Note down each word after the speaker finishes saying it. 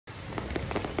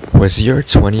Was your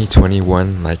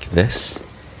 2021 like this?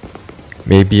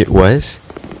 Maybe it was,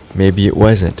 maybe it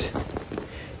wasn't.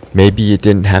 Maybe it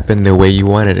didn't happen the way you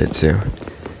wanted it to,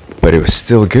 but it was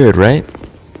still good, right?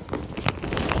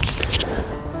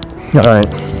 Alright.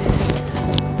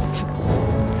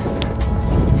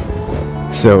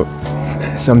 So,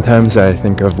 sometimes I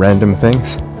think of random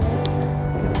things,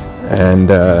 and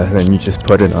then you just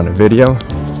put it on a video.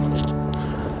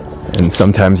 And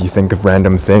sometimes you think of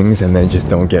random things and they just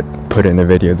don't get put in a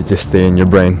video, they just stay in your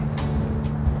brain.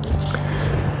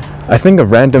 I think of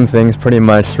random things pretty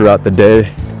much throughout the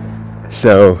day,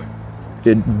 so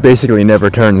it basically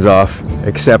never turns off,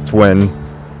 except when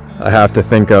I have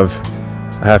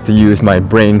to use my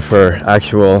brain for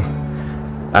actual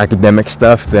academic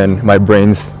stuff. Then my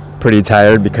brain's pretty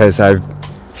tired because I've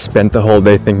spent the whole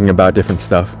day thinking about different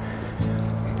stuff.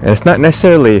 And it's not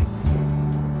necessarily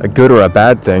a good or a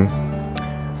bad thing.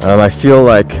 I feel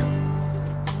like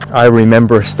I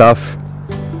remember stuff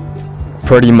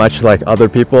pretty much like other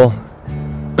people.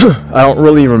 I don't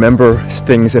really remember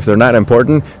things if they're not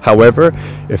important. However,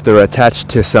 if they're attached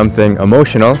to something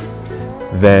emotional,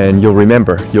 then you'll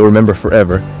remember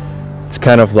forever. It's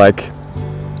kind of like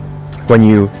when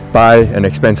you buy an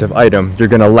expensive item, you're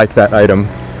gonna like that item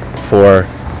for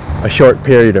a short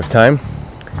period of time,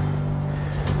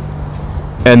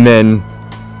 and then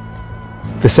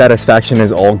the satisfaction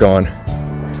is all gone.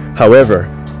 However,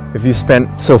 if you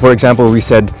so for example, we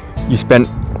said you spent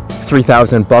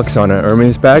 $3,000 on an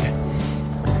Hermes bag,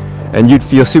 and you'd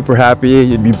feel super happy,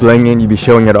 you'd be blinging, you'd be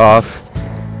showing it off.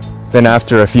 Then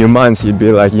after a few months, you'd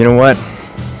be like, you know what?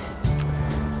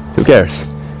 Who cares?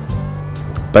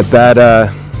 But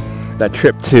that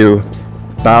trip to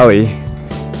Bali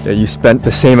that you spent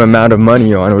the same amount of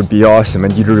money on would be awesome,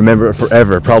 and you'd remember it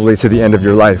forever, probably to the end of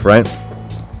your life, right?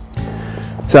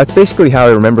 So that's basically how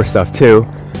I remember stuff too.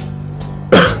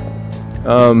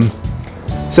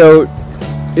 So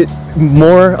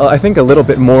I think a little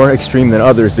bit more extreme than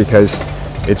others because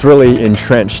it's really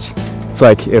entrenched. It's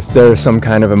like if there's some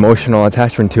kind of emotional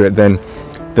attachment to it, then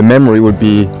the memory would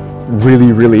be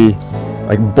really, really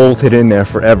like bolted in there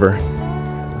forever.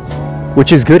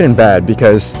 Which is good and bad,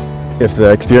 because if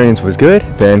the experience was good,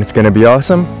 then it's gonna be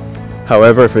awesome.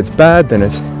 However, if it's bad, then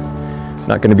it's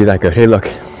not gonna be that good. Hey, look.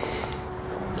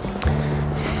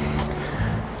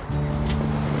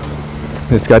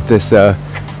 It's got this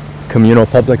communal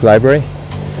public library.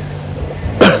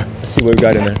 Let's see what we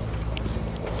got in there.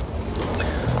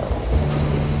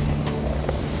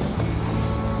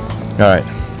 Alright,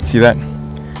 see that?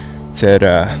 It said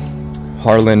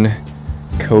Harlan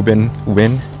Coben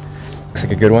Wynn. Looks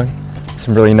like a good one.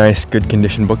 Some really nice, good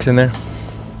condition books in there.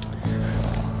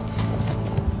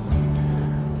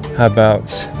 How about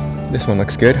this one?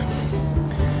 Looks good.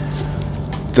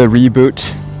 The Reboot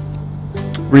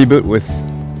with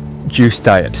Juice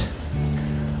Diet.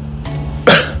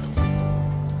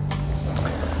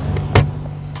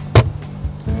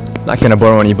 Not gonna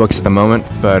borrow any books at the moment,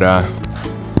 but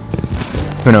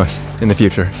who knows, in the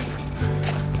future.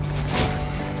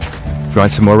 If you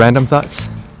want some more random thoughts,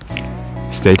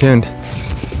 stay tuned.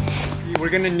 We're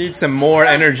gonna need some more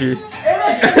energy.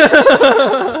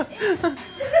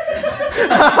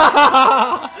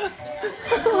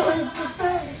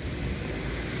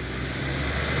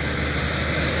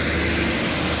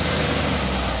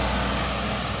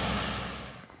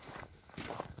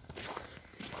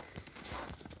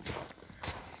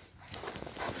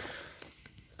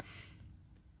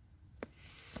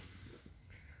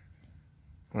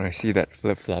 When I see that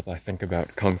flip-flop, I think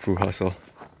about Kung Fu Hustle.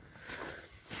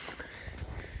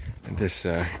 And this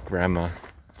grandma,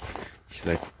 she's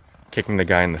like kicking the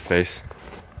guy in the face.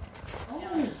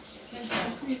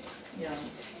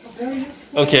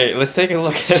 Okay, let's take a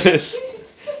look at this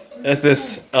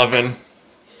oven.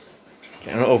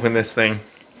 Okay, I'm gonna open this thing.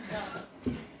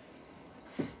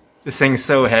 This thing's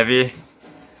so heavy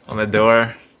on the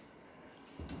door.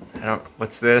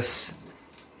 What's this?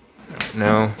 I don't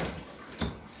know.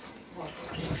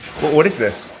 What is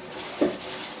this?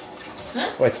 Huh?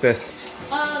 What's this?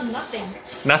 Nothing.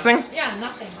 Nothing? Yeah,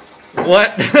 nothing.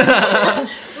 What?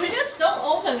 We just don't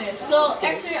open it, so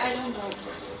actually I don't know.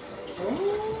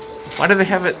 Why do they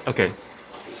have it? Okay.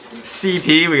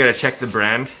 CP, we gotta check the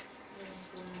brand.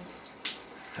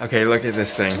 Okay, look at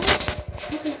this thing.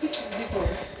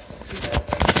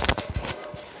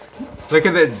 Look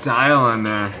at the dial on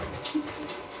there.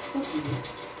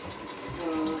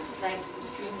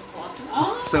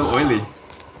 So oily.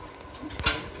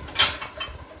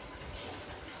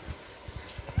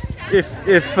 If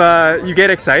you get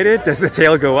excited, does the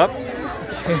tail go up?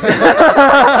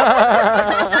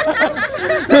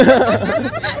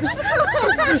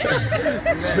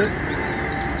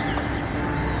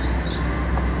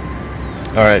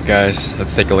 Alright guys,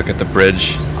 let's take a look at the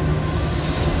bridge.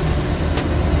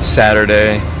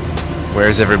 Saturday.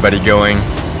 Where's everybody going?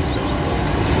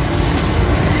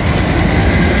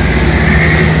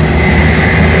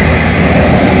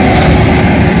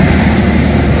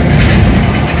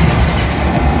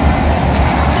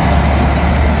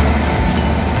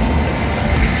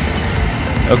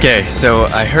 Okay, so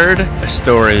I heard a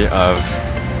story of,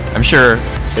 I'm sure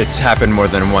it's happened more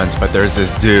than once, but there's this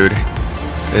dude,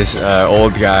 this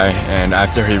old guy, and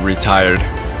after he retired,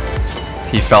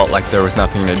 he felt like there was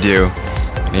nothing to do,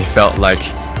 and he felt like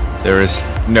there was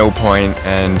no point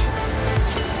and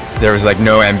there was like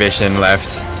no ambition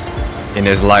left in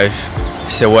his life.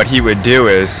 So what he would do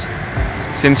is,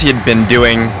 since he'd been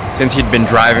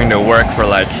driving to work for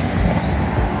like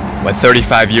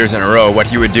 35 years in a row, what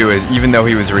he would do is, even though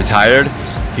he was retired,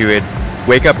 he would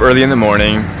wake up early in the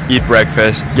morning, eat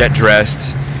breakfast, get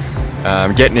dressed,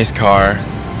 get in his car,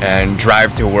 and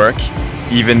drive to work,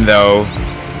 even though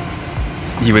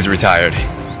he was retired.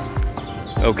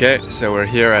 Okay, so we're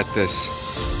here at this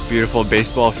beautiful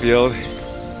baseball field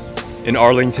in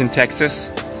Arlington, Texas.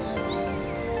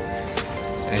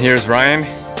 And here's Ryan.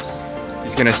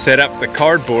 He's gonna set up the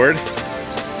cardboard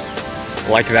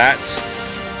like that.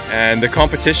 And the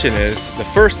competition is the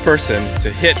first person to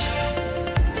hit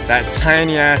that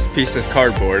tiny ass piece of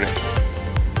cardboard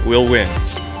will win.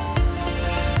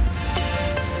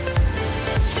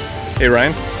 Hey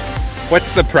Ryan,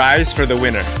 what's the prize for the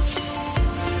winner?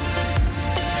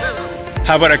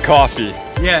 How about a coffee?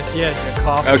 Yes, a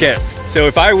coffee. Okay, so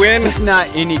if I win... It's not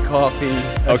any coffee.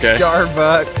 Okay.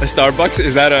 Starbucks. A Starbucks?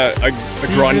 Is that a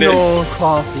grande? Seasonal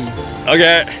coffee.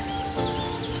 Okay.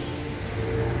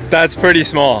 That's pretty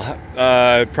small.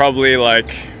 Probably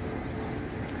like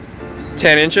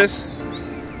 10 inches?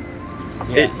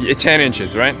 Yeah. 10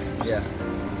 inches, right? Yeah.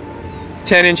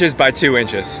 10 inches by 2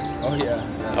 inches. Oh yeah.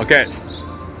 Okay.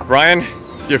 Ryan,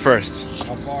 you're first.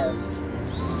 How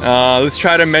far? Let's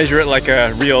try to measure it like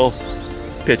a real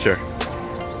pitcher.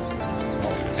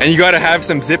 And you gotta have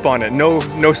some zip on it. No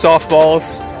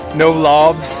softballs, no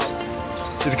lobs.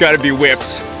 It's gotta be whipped.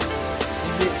 Is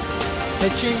it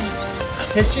pitching?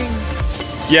 Pitching?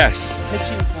 Yes,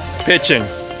 Pitching. pitching.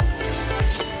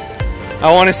 I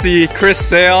wanna see Chris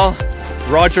Sale,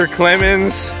 Roger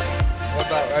Clemens. What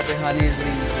about right behind these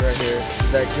leaves right here?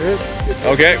 Is that good?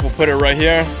 Okay, we'll put it right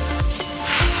here.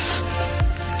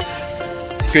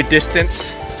 Good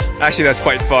distance. Actually, that's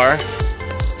quite far.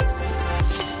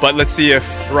 But let's see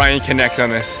if Ryan connects on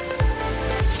this.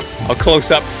 I'll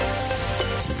close up.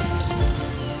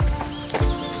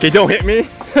 Okay, don't hit me.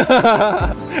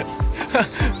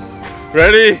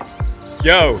 Ready?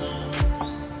 Go.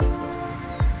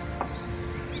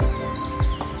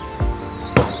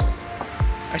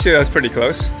 Actually, that was pretty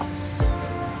close.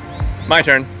 My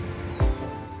turn.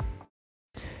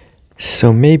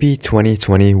 So maybe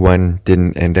 2021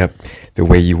 didn't end up the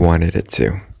way you wanted it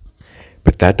to.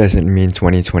 But that doesn't mean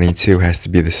 2022 has to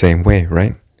be the same way,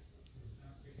 right?